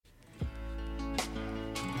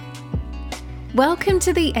Welcome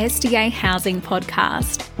to the SDA Housing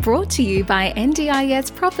Podcast, brought to you by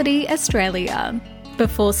NDIS Property Australia.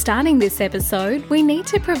 Before starting this episode, we need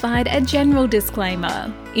to provide a general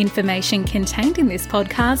disclaimer. Information contained in this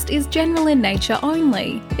podcast is general in nature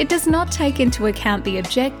only. It does not take into account the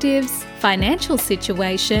objectives, financial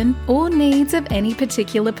situation, or needs of any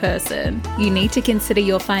particular person. You need to consider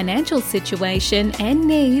your financial situation and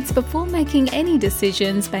needs before making any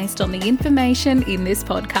decisions based on the information in this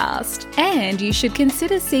podcast. And you should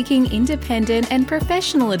consider seeking independent and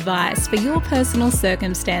professional advice for your personal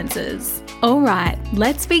circumstances. All right,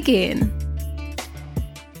 let's begin.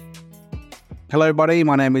 Hello, everybody.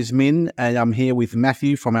 My name is Min, and I'm here with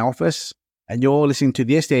Matthew from our office. And you're listening to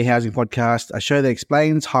the SDA Housing Podcast, a show that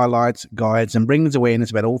explains, highlights, guides, and brings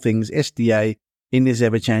awareness about all things SDA in this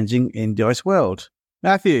ever-changing NDIS world.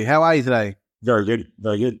 Matthew, how are you today? Very good,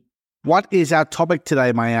 very good. What is our topic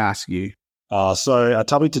today, may I ask you? So our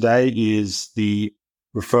topic today is the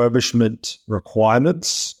refurbishment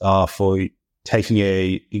requirements for taking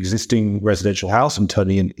a existing residential house and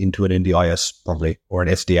turning it into an NDIS property or an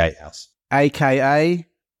SDA house. AKA,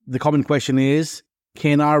 the common question is,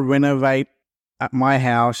 can I renovate my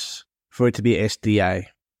house for it to be SDA?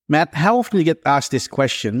 Matt, how often do you get asked this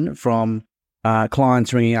question from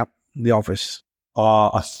clients ringing up the office?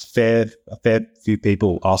 A fair few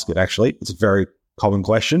people ask it, actually. It's a very common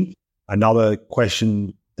question. Another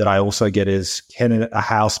question that I also get is, can a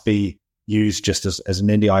house be used just as an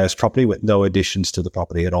NDIS property with no additions to the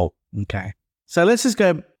property at all? Okay. So let's just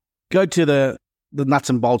go to the nuts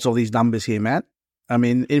and bolts of these numbers here, Matt. I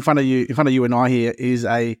mean, in front of you and I here is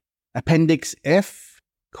a Appendix F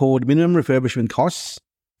called Minimum Refurbishment Costs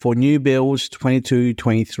for New Builds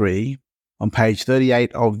 22-23 on page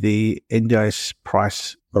 38 of the NDIS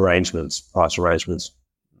price arrangements.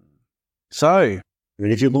 So, I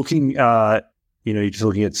mean, if you're looking, you're just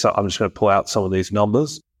looking at, I'm just going to pull out some of these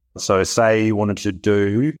numbers. So say you wanted to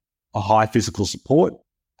do a high physical support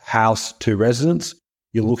house to residents,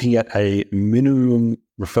 you're looking at a minimum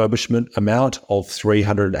refurbishment amount of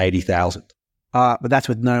 $380,000. But that's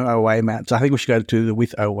with no OA, Matt. So I think we should go to the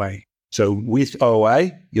with OA. So with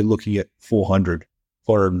OA, you're looking at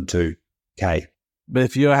 $402K. But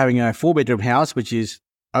if you're having a 4-bedroom house, which is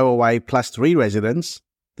OA plus 3 residents,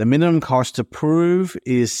 the minimum cost to prove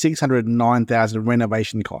is $609,000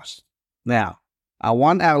 renovation costs. Now, I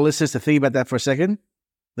want our listeners to think about that for a second.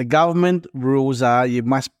 The government rules are you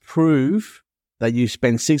must prove that you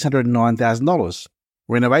spend $609,000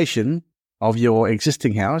 renovation of your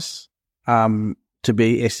existing house to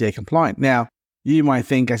be SDA compliant. Now, you might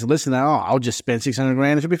think as a listener, I'll just spend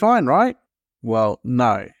 $600,000, it should be fine, right? Well,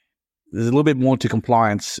 no. There's a little bit more to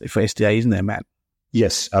compliance for SDA, isn't there, Matt?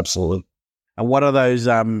 Yes, absolutely. And what are those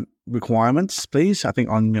requirements, please? I think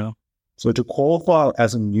on your... So to qualify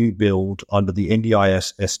as a new build under the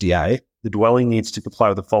NDIS SDA, the dwelling needs to comply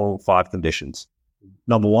with the following 5 conditions.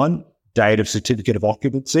 Number 1, date of certificate of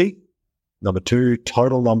occupancy. Number 2,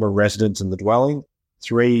 total number of residents in the dwelling.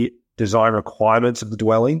 3, design requirements of the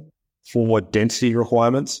dwelling. 4, density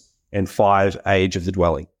requirements. And 5, age of the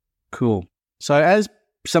dwelling. Cool. So as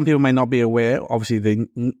some people may not be aware, obviously the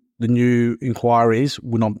new inquiries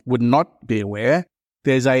would not be aware,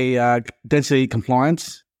 there's a density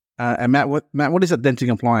compliance. And Matt, what is that density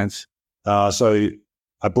compliance? So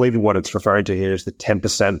I believe what it's referring to here is the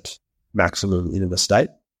 10% maximum in the state.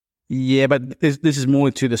 Yeah, but this is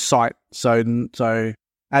more to the site. So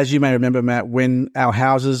as you may remember, Matt, when our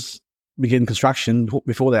houses begin construction,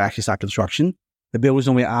 before they actually start construction, the builders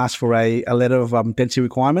normally ask for a letter of density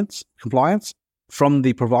requirements, compliance from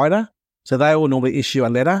the provider. So they will normally issue a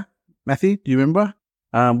letter, Matthew, do you remember?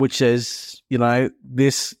 Which says,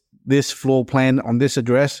 this floor plan on this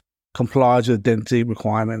address complies with density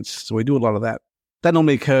requirements. So we do a lot of that. That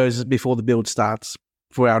normally occurs before the build starts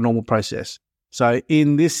for our normal process. So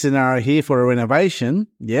in this scenario here for a renovation,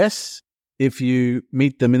 yes, if you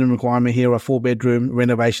meet the minimum requirement here, a 4-bedroom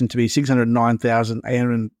renovation to be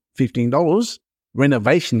 $609,815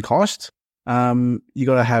 renovation cost, you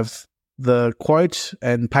got to have the quote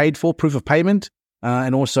and paid for proof of payment,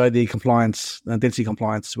 and also the compliance, density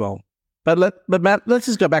compliance as well. But Matt, let's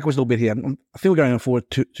just go backwards a little bit here. I think we're going forward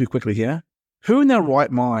too quickly here. Who in their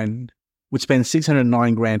right mind would spend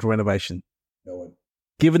 $609,000 for renovation? No one.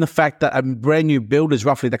 Given the fact that a brand new build is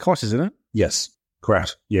roughly the cost, isn't it? Yes,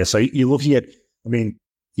 correct. Yeah, so you're looking at, brand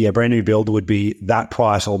new build would be that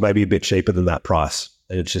price or maybe a bit cheaper than that price.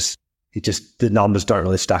 And it just the numbers don't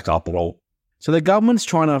really stack up at all. So the government's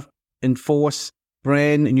trying to enforce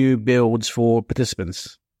brand new builds for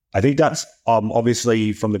participants. I think that's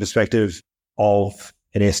obviously from the perspective of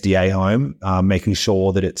an SDA home, making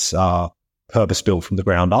sure that it's purpose-built from the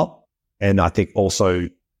ground up and I think also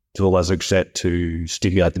to a lesser extent to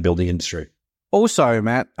stimulate the building industry. Also,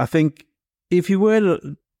 Matt, I think if you were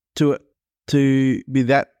to be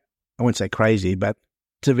that, I wouldn't say crazy, but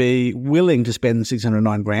to be willing to spend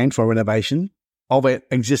 $609,000 for a renovation of an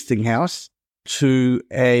existing house to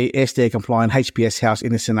a SDA compliant HPS house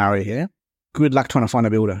in this scenario here, good luck trying to find a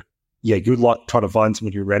builder. Yeah, good luck trying to find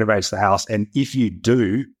someone who renovates the house. And if you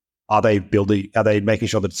do, are they making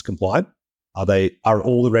sure that it's compliant? Are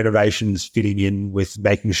all the renovations fitting in with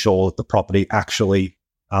making sure that the property actually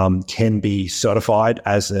can be certified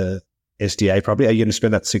as a SDA property? Are you going to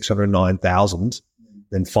spend that $609,000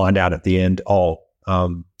 then find out at the end,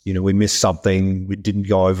 we missed something, we didn't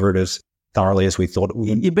go over it as thoroughly as we thought it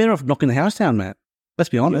would? You're better off knocking the house down, Matt. Let's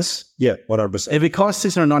be honest. Yeah, 100%. If it costs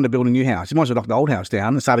 $609 to build a new house, you might as well knock the old house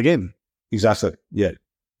down and start again. Exactly. Yeah.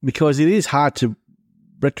 Because it is hard to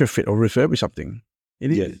retrofit or refurbish something.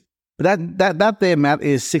 It is. Yeah. But that there, Matt,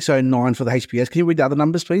 is $609 for the HPS. Can you read the other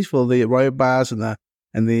numbers, please, for the row bars and the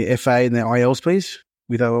FA and the ILs, please,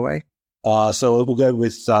 with OOA? So we'll go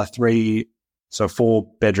with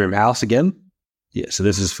 4-bedroom house again. Yeah, so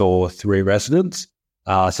this is for 3 residents.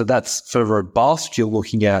 So that's for robust, you're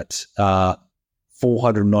looking at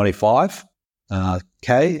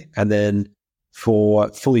 $495K, and then for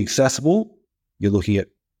fully accessible, you're looking at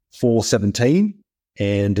 $417,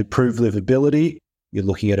 and improved livability, you're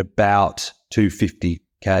looking at about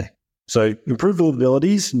 $250K. So improved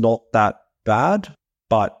livability is not that bad,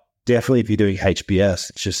 but definitely if you're doing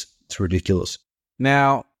HPS, it's ridiculous.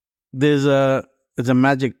 Now, there's a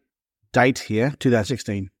magic date here,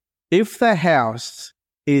 2016. If the house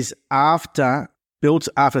is built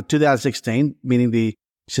after 2016, meaning the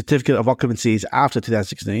certificate of occupancy is after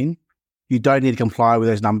 2016, you don't need to comply with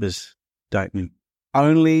those numbers. Don't.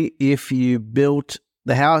 Only if you built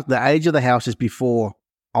the house, the age of the house is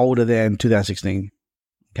older than 2016.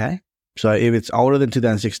 Okay? So if it's older than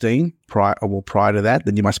 2016, prior to that,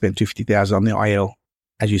 then you must spend $250,000 on the IL,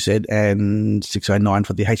 as you said, and $609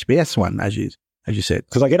 for the HBS one, as you said.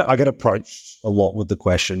 Because I get approached a lot with the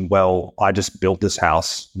question, well, I just built this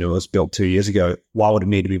house, it was built 2 years ago. Why would it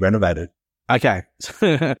need to be renovated? Okay.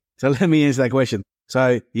 So let me answer that question.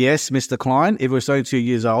 So yes, Mr. Klein, if it was only 2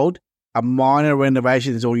 years old, a minor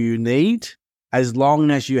renovation is all you need, as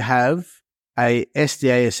long as you have a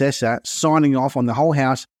SDA assessor signing off on the whole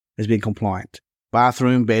house as being compliant.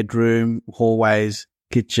 Bathroom, bedroom, hallways,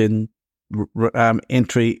 kitchen,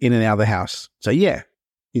 entry in and out of the house. So yeah.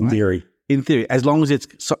 In theory, as long as it's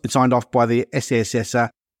signed off by the SDA assessor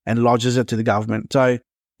and lodges it to the government. So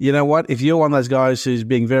you know what? If you're one of those guys who's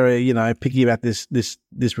being very, picky about this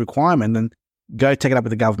requirement, then go take it up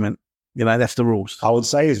with the government. That's the rules. I would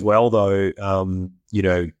say as well, though,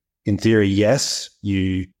 in theory, yes,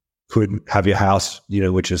 you could have your house,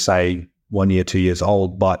 which is say 1 year, 2 years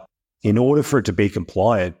old, but in order for it to be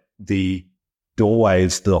compliant, the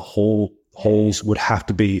doorways, the holes would have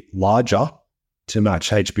to be larger to match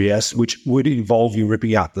HBS, which would involve you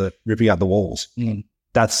ripping out the walls. Mm.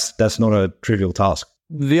 That's not a trivial task.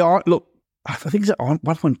 Look, I think it's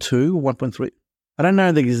 1.2 or 1.3. I don't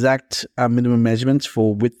know the exact minimum measurements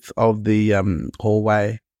for width of the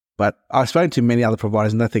hallway, but I've spoken to many other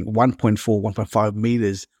providers, and I think 1.4, 1.5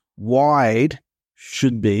 meters wide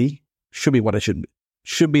should be what it should be.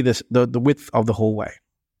 Should be the width of the hallway.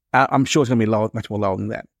 I'm sure it's going to be much more lower than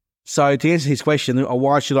that. So to answer his question,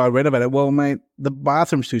 why should I renovate it? Well, mate, the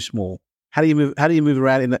bathroom's too small. How do you move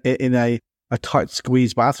around in a tight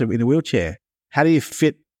squeeze bathroom in a wheelchair? How do you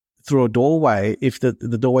fit through a doorway if the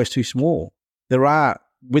doorway is too small? There are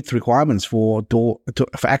width requirements for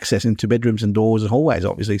access into bedrooms and doors and hallways,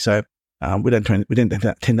 obviously. So we don't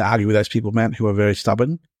tend to argue with those people, man, who are very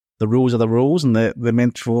stubborn. The rules are the rules, and they're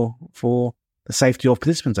meant for the safety of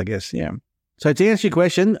participants, I guess. Yeah. So to answer your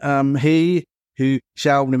question, he who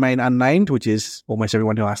shall remain unnamed, which is almost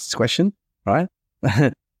everyone who asks this question, right?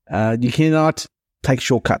 You cannot take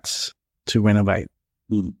shortcuts to renovate.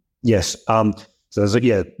 Yes. So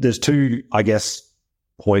there's two, I guess,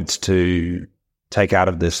 points to take out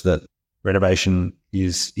of this: that renovation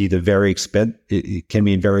is either it can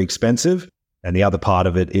be very expensive, and the other part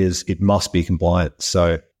of it is it must be compliant.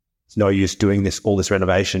 So it's no use doing all this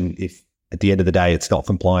renovation if at the end of the day it's not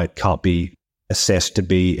compliant, can't be assessed to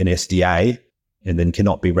be an SDA, and then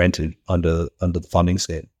cannot be rented under the funding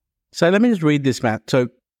standard. So let me just read this, Matt. So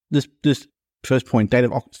this first point, date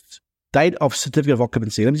of certificate of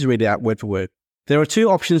occupancy. Let me just read it out word for word. There are two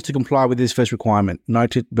options to comply with this first requirement,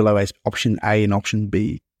 noted below as option A and option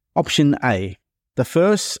B. Option A,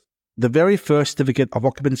 the very first certificate of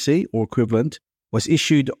occupancy or equivalent was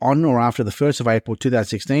issued on or after the 1st of April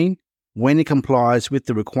 2016 when it complies with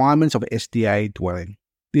the requirements of SDA dwelling.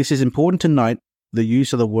 This is important to note the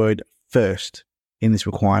use of the word first in this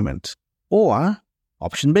requirement. Or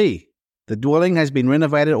option B, the dwelling has been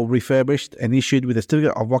renovated or refurbished and issued with a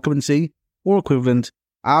certificate of occupancy or equivalent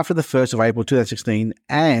after the 1st of April 2016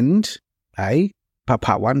 and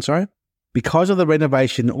part 1, because of the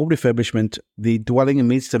renovation or refurbishment, the dwelling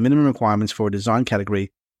meets the minimum requirements for a design category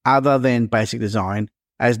other than basic design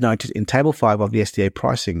as noted in Table 5 of the SDA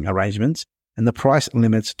pricing arrangements and the price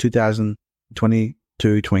limits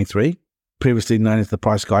 2022-23, previously known as the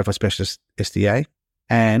price guide for specialist SDA.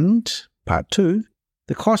 And part 2,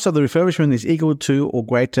 the cost of the refurbishment is equal to or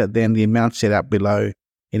greater than the amount set out below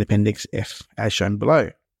in Appendix F, as shown below.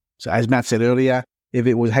 So as Matt said earlier, if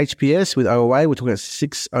it was HPS with OOA, we're talking about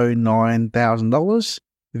 $609,000.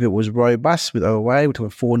 If it was robust with OOA, we're talking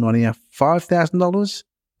 $495,000.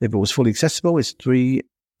 If it was fully accessible, it's $417,000.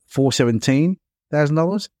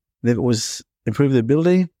 And if it was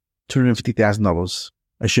improvability, $250,000,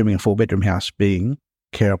 assuming a 4-bedroom house being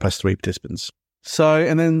carer plus 3 participants. So,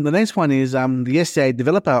 and then the next one is the SDA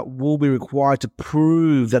developer will be required to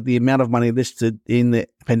prove that the amount of money listed in the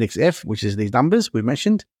Appendix F, which is these numbers we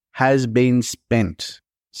mentioned, has been spent.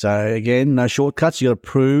 So again, no shortcuts. You got to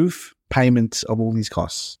prove payments of all these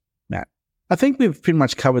costs. Now, I think we've pretty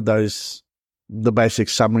much covered the basic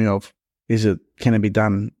summary of can it be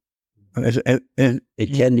done?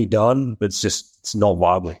 It can be done, but it's not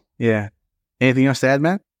viable. Yeah. Anything else to add,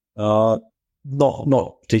 Matt? Not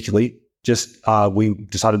particularly. Just we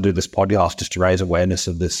decided to do this podcast just to raise awareness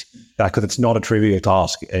of this because it's not a trivial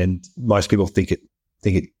task, and most people think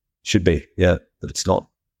it should be. Yeah, but it's not.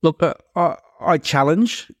 Look, I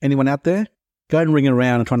challenge anyone out there, go and ring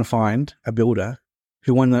around and try to find a builder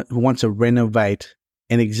who wants to renovate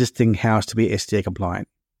an existing house to be SDA compliant.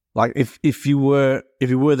 Like if you were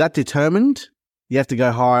that determined, you have to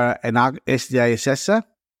go hire an SDA assessor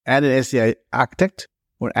and an SDA architect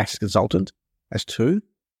or an access consultant. That's 2.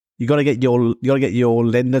 You got to get your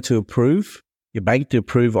lender to approve, your bank to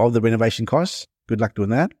approve all the renovation costs. Good luck doing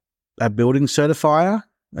that. A building certifier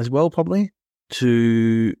as well, probably,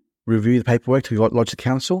 to review the paperwork to lodge the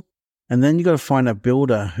council. And then you got to find a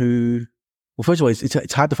builder who, well, first of all,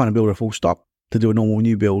 it's hard to find a builder full stop to do a normal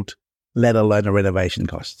new build, let alone a renovation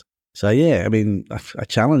cost. So yeah, I mean, I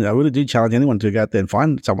really do challenge anyone to go out there and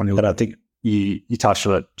find someone who. But I think you touched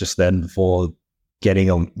on it just then for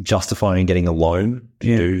justifying getting a loan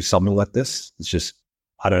to do something like this. It's just,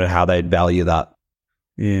 I don't know how they'd value that.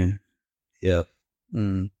 Yeah. Yeah.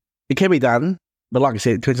 It can be done, but like I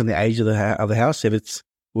said, it depends on the age of the house. If it's,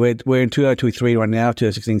 we're in 2023 right now,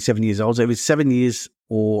 2016, 7 years old. So if it's 7 years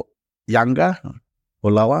or younger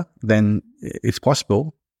or lower, then it's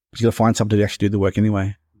possible. But you got to find something to actually do the work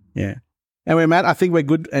anyway. Yeah. Anyway, Matt, I think we're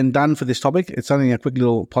good and done for this topic. It's only a quick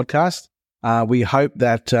little podcast. We hope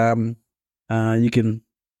that you can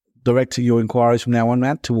direct your inquiries from now on,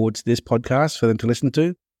 Matt, towards this podcast for them to listen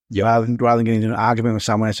to. Yeah. Rather than getting into an argument with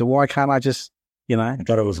someone. So why can't I just, I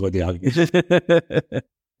thought it was with the argument.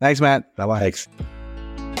 Thanks, Matt. Bye-bye. Thanks.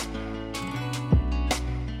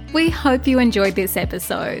 We hope you enjoyed this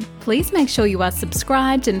episode. Please make sure you are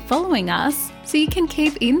subscribed and following us so you can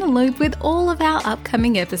keep in the loop with all of our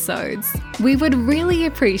upcoming episodes. We would really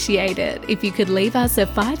appreciate it if you could leave us a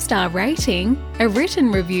 5-star rating, a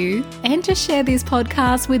written review, and just share this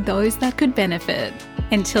podcast with those that could benefit.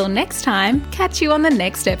 Until next time, catch you on the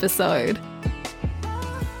next episode.